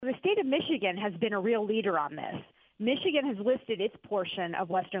state of Michigan has been a real leader on this. Michigan has listed its portion of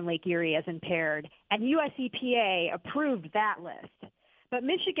Western Lake Erie as impaired, and U.S. EPA approved that list. But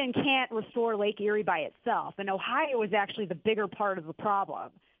Michigan can't restore Lake Erie by itself, and Ohio is actually the bigger part of the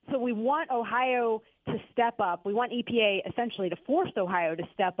problem. So we want Ohio to step up. We want EPA essentially to force Ohio to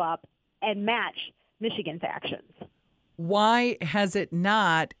step up and match Michigan's actions. Why has it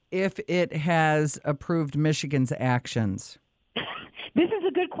not if it has approved Michigan's actions? This is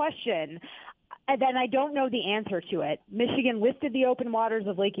a good question. And then I don't know the answer to it. Michigan listed the open waters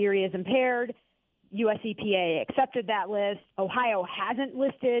of Lake Erie as impaired. U.S. EPA accepted that list. Ohio hasn't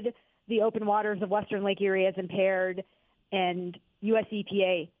listed the open waters of Western Lake Erie as impaired, and U.S.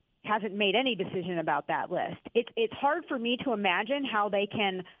 EPA hasn't made any decision about that list. It's hard for me to imagine how they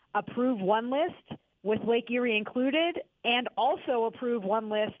can approve one list with Lake Erie included and also approve one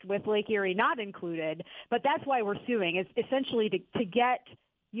list with Lake Erie not included. But that's why we're suing, is essentially to get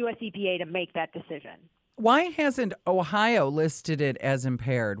U.S. EPA to make that decision. Why hasn't Ohio listed it as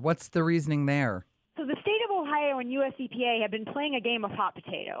impaired? What's the reasoning there? So the state of Ohio and U.S. EPA have been playing a game of hot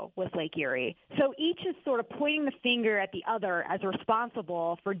potato with Lake Erie. So each is sort of pointing the finger at the other as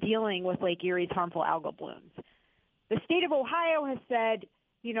responsible for dealing with Lake Erie's harmful algal blooms. The state of Ohio has said,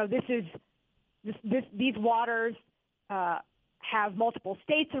 these waters have multiple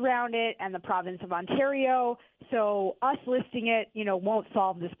states around it and the province of Ontario, so us listing it, won't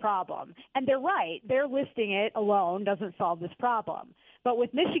solve this problem. And they're right. Their listing it alone doesn't solve this problem. But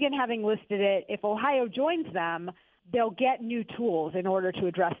with Michigan having listed it, if Ohio joins them, they'll get new tools in order to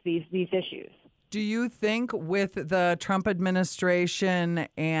address these issues. Do you think with the Trump administration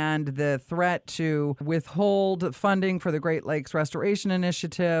and the threat to withhold funding for the Great Lakes Restoration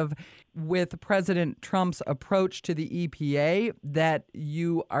Initiative, with President Trump's approach to the EPA, that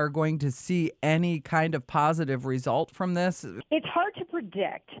you are going to see any kind of positive result from this? It's hard to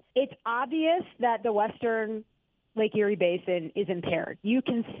predict. It's obvious that the Western Lake Erie Basin is impaired. You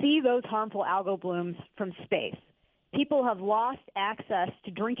can see those harmful algal blooms from space. People have lost access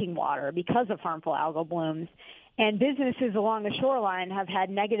to drinking water because of harmful algal blooms, and businesses along the shoreline have had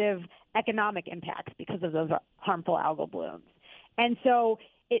negative economic impacts because of those harmful algal blooms. And so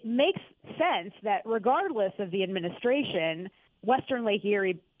it makes sense that regardless of the administration, Western Lake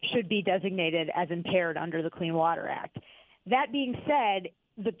Erie should be designated as impaired under the Clean Water Act. That being said,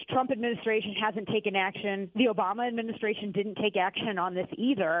 the Trump administration hasn't taken action. The Obama administration didn't take action on this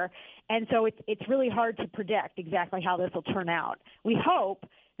either. And so it's really hard to predict exactly how this will turn out. We hope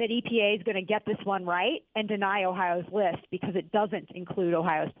that EPA is going to get this one right and deny Ohio's list because it doesn't include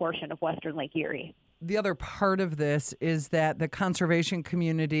Ohio's portion of Western Lake Erie. The other part of this is that the conservation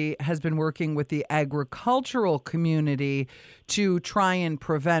community has been working with the agricultural community to try and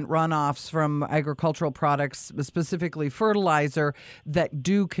prevent runoffs from agricultural products, specifically fertilizer, that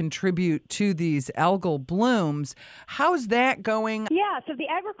do contribute to these algal blooms. How's that going? Yeah, so the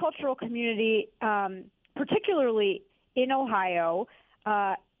agricultural community, particularly in Ohio,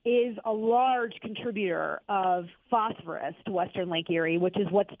 is a large contributor of phosphorus to Western Lake Erie, which is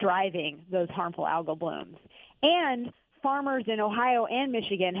what's driving those harmful algal blooms. And farmers in Ohio and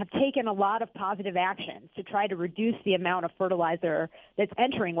Michigan have taken a lot of positive actions to try to reduce the amount of fertilizer that's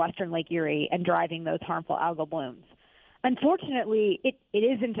entering Western Lake Erie and driving those harmful algal blooms. Unfortunately, it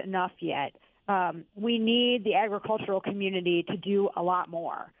isn't enough yet. We need the agricultural community to do a lot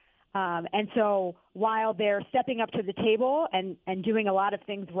more. And so while they're stepping up to the table and doing a lot of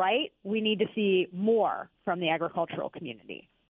things right, we need to see more from the agricultural community.